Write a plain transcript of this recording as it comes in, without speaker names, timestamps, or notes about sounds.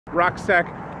Rock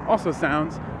stack also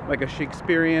sounds like a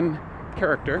Shakespearean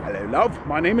character. Hello, love.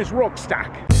 My name is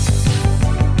Rockstack.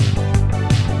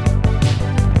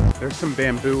 There's some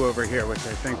bamboo over here, which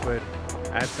I think would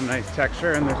add some nice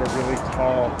texture, and there's a really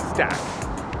tall stack.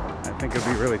 I think it'd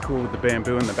be really cool with the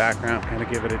bamboo in the background, kind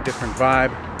of give it a different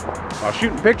vibe while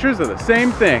shooting pictures of the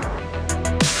same thing.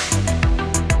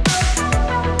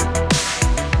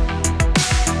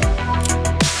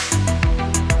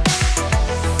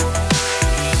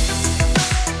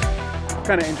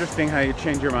 Kind of interesting how you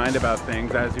change your mind about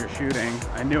things as you're shooting.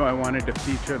 I knew I wanted to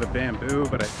feature the bamboo,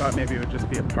 but I thought maybe it would just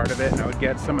be a part of it and I would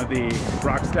get some of the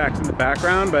rock stacks in the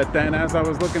background. But then as I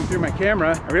was looking through my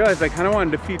camera, I realized I kind of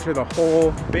wanted to feature the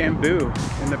whole bamboo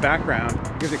in the background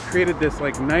because it created this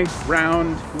like nice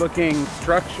round looking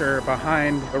structure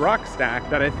behind the rock stack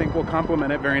that I think will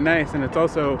complement it very nice. And it's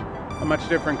also a much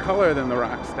different color than the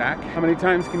rock stack. How many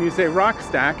times can you say rock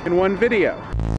stack in one video?